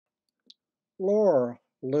Laura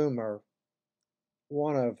Loomer,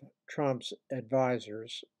 one of Trump's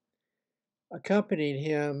advisors, accompanied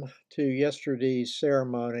him to yesterday's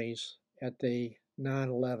ceremonies at the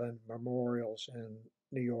 9/11 memorials in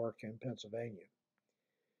New York and Pennsylvania.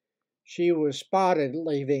 She was spotted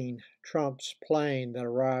leaving Trump's plane that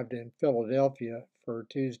arrived in Philadelphia for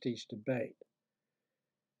Tuesday's debate.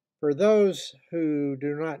 For those who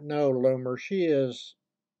do not know Loomer, she is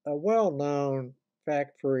a well-known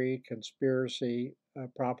fact-free conspiracy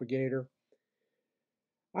propagator.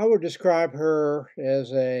 I would describe her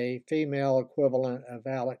as a female equivalent of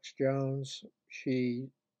Alex Jones.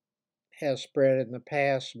 She has spread in the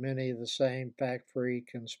past many of the same fact-free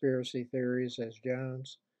conspiracy theories as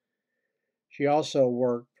Jones. She also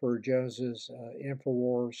worked for Jones's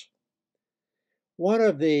InfoWars. One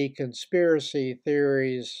of the conspiracy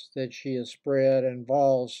theories that she has spread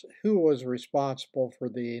involves who was responsible for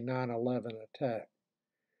the 9/11 attack.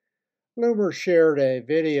 Loomer shared a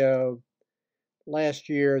video last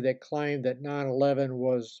year that claimed that 9/11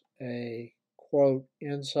 was a, quote,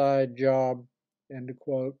 inside job, end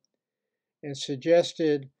quote, and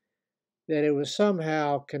suggested that it was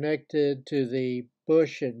somehow connected to the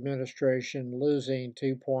Bush administration losing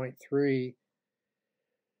 $2.3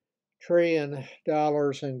 trillion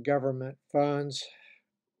in government funds.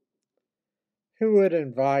 Who would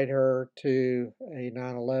invite her to a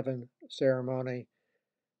 9/11 ceremony?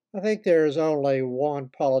 I think there's only one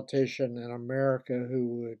politician in America who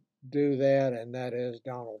would do that, and that is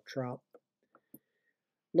Donald Trump.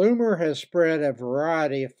 Loomer has spread a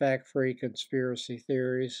variety of fact-free conspiracy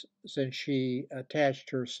theories since she attached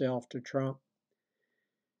herself to Trump.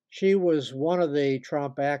 She was one of the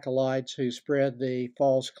Trump acolytes who spread the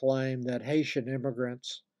false claim that Haitian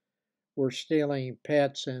immigrants were stealing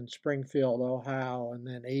pets in Springfield, Ohio, and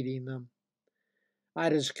then eating them. I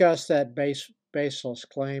discussed that baseless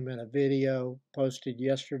claim in a video posted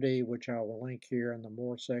yesterday, which I will link here in the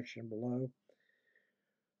More section below.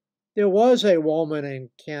 There was a woman in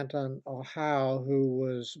Canton, Ohio, who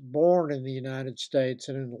was born in the United States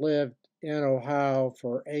and lived in Ohio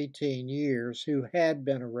for 18 years, who had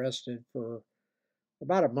been arrested for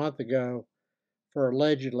about a month ago for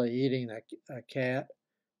allegedly eating a cat.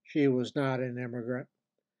 She was not an immigrant.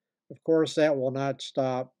 Of course, that will not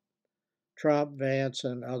stop Trump, Vance,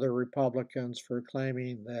 and other Republicans for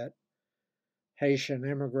claiming that Haitian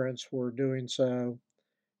immigrants were doing so,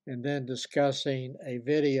 and then discussing a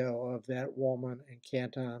video of that woman in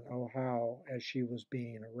Canton, Ohio, as she was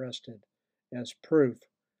being arrested as proof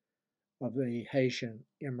of the Haitian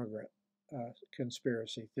immigrant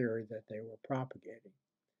conspiracy theory that they were propagating.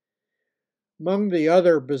 Among the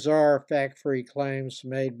other bizarre fact-free claims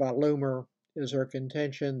made by Loomer is her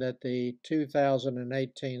contention that the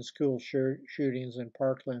 2018 school shootings in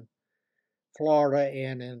Parkland, Florida,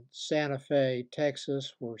 and in Santa Fe,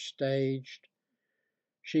 Texas, were staged.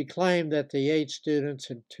 She claimed that the 8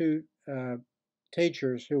 students and 2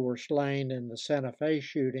 teachers who were slain in the Santa Fe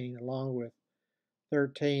shooting, along with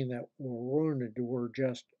 13 that were wounded, were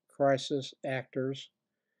just crisis actors.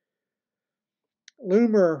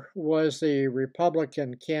 Loomer was the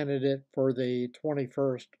Republican candidate for the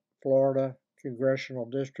 21st Florida Congressional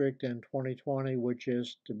District in 2020, which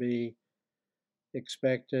is to be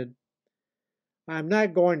expected. I'm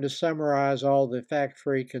not going to summarize all the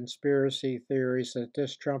fact-free conspiracy theories that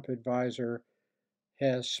this Trump advisor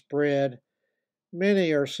has spread.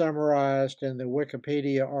 Many are summarized in the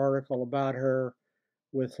Wikipedia article about her,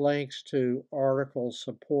 with links to articles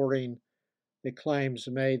supporting the claims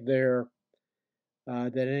made there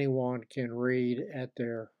that anyone can read at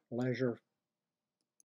their leisure.